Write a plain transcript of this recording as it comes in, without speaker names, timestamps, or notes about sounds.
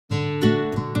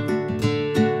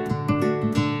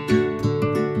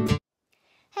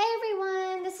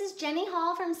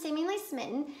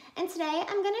Mitten, and today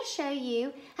I'm going to show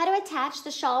you how to attach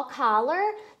the shawl collar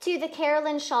to the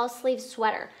Carolyn shawl sleeve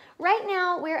sweater. Right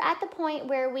now we're at the point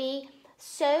where we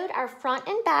sewed our front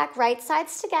and back right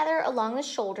sides together along the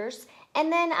shoulders,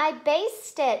 and then I base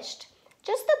stitched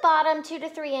just the bottom 2 to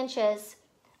 3 inches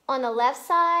on the left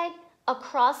side,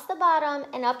 across the bottom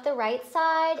and up the right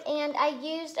side, and I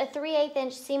used a 3/8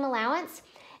 inch seam allowance.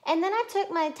 And then I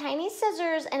took my tiny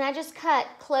scissors and I just cut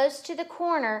close to the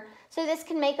corner so this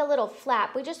can make a little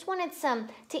flap. We just wanted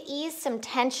to ease some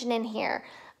tension in here.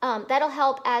 That'll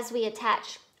help as we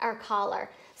attach our collar.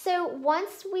 So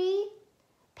once we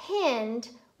pinned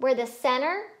where the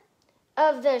center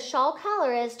of the shawl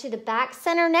collar is to the back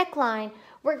center neckline,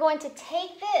 we're going to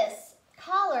take this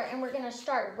collar and we're going to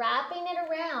start wrapping it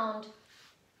around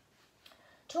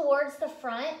towards the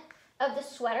front of the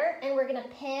sweater, and we're going to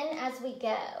pin as we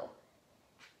go.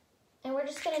 And we're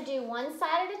just going to do one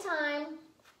side at a time.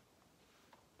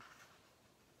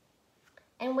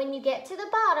 And when you get to the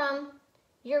bottom,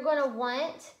 you're going to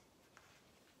want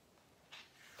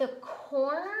the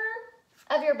corner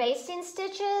of your basting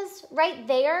stitches right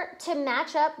there to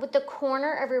match up with the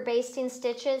corner of your basting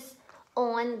stitches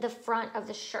on the front of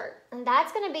the shirt. And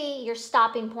that's going to be your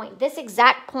stopping point, this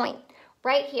exact point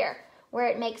right here where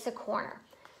it makes a corner.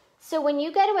 So when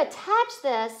you go to attach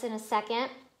this in a second,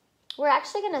 we're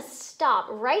actually going to stop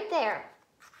right there.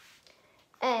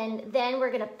 And then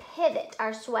we're going to pivot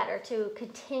our sweater to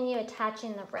continue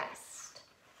attaching the rest.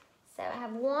 So I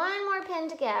have one more pin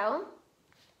to go.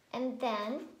 And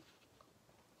then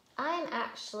I'm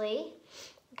actually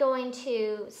going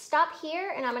to stop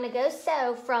here, and I'm going to go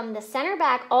sew from the center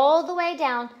back all the way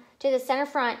down to the center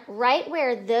front, right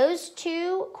where those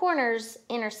two corners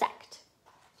intersect.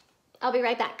 I'll be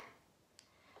right back.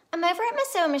 I'm over at my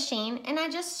sewing machine, and I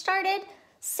just started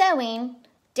sewing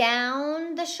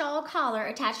down the shawl collar,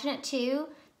 attaching it to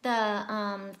the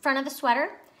front of the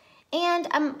sweater. And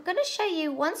I'm going to show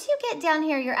you, once you get down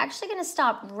here, you're actually going to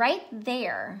stop right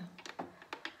there.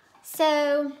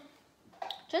 So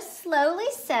just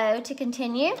slowly sew to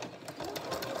continue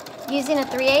using a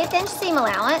 3/8 inch seam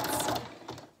allowance.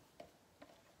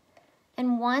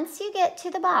 And once you get to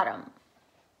the bottom,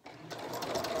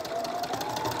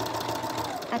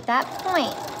 at that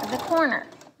point of the corner,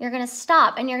 you're going to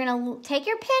stop and you're going to take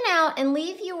your pin out and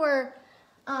leave your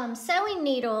sewing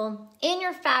needle in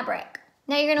your fabric.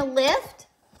 Now you're going to lift.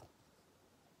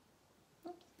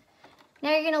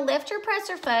 Now you're going to lift your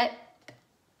presser foot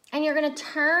and you're going to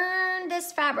turn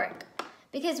this fabric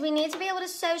because we need to be able to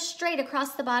sew straight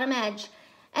across the bottom edge.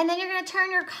 And then you're going to turn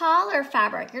your collar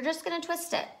fabric. You're just going to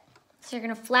twist it. So you're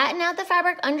going to flatten out the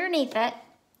fabric underneath it,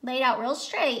 lay it out real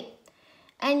straight.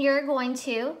 And you're going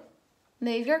to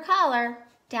move your collar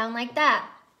down like that.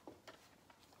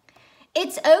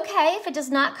 It's okay if it does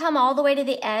not come all the way to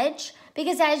the edge,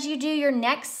 because as you do your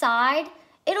next side,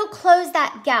 it'll close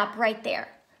that gap right there.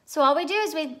 So all we do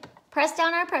is we press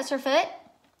down our presser foot,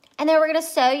 and then we're going to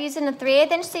sew using a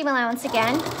 3/8 inch seam allowance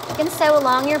again. You can sew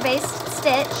along your base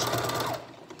stitch.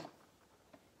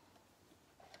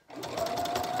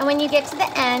 And when you get to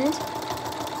the end,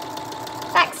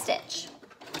 back stitch.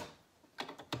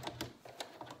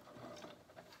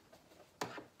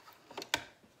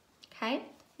 Okay,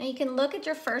 now you can look at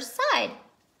your first side.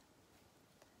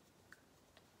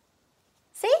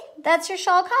 See, that's your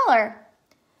shawl collar.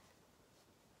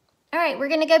 All right, we're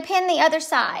gonna go pin the other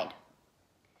side.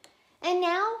 And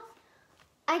now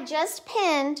I just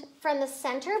pinned from the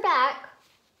center back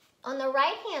on the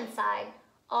right-hand side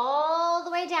all the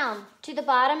way down to the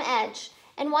bottom edge.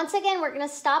 And once again, we're gonna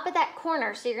stop at that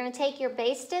corner. So you're gonna take your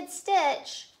basted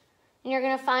stitch and you're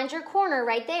gonna find your corner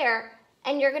right there,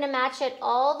 and you're going to match it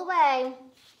all the way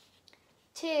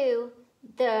to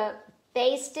the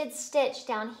basted stitch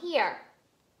down here.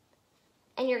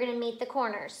 And you're going to meet the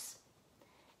corners.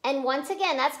 And once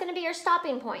again, that's going to be your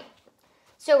stopping point.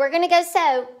 So we're going to go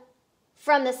sew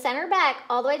from the center back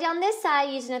all the way down this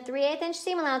side using a 3/8 inch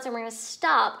seam allowance, and we're going to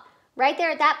stop right there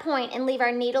at that point and leave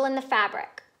our needle in the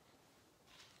fabric.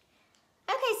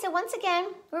 Okay, so once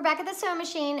again, we're back at the sewing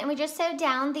machine, and we just sewed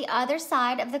down the other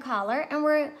side of the collar, and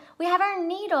we have our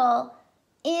needle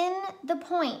in the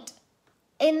point,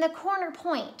 in the corner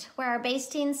point where our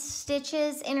basting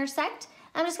stitches intersect.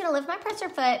 I'm just going to lift my presser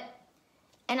foot,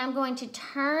 and I'm going to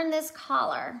turn this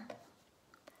collar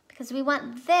because we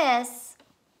want this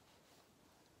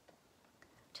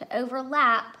to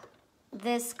overlap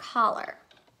this collar.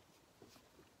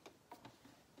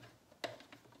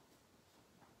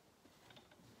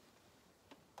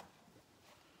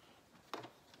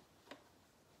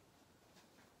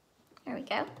 There we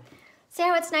go. See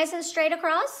how it's nice and straight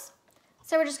across?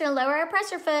 So we're just going to lower our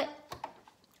presser foot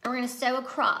And we're gonna sew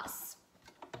across.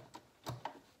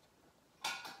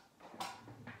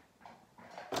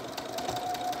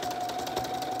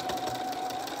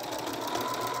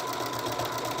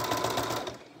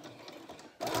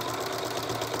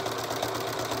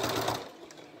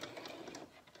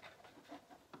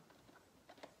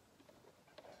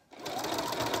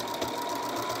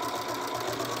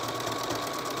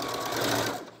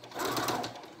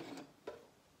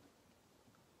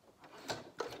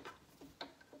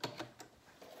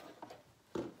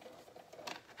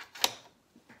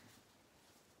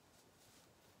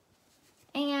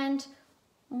 And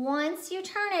once you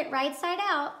turn it right side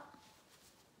out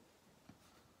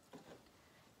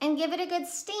and give it a good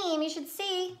steam, you should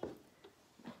see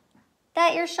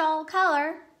that your shawl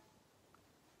color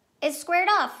is squared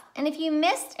off. And if you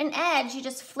missed an edge, you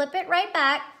just flip it right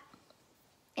back,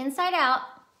 inside out,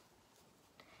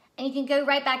 and you can go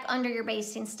right back under your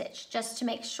basting stitch just to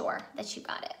make sure that you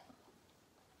got it.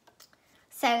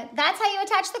 So that's how you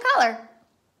attach the collar.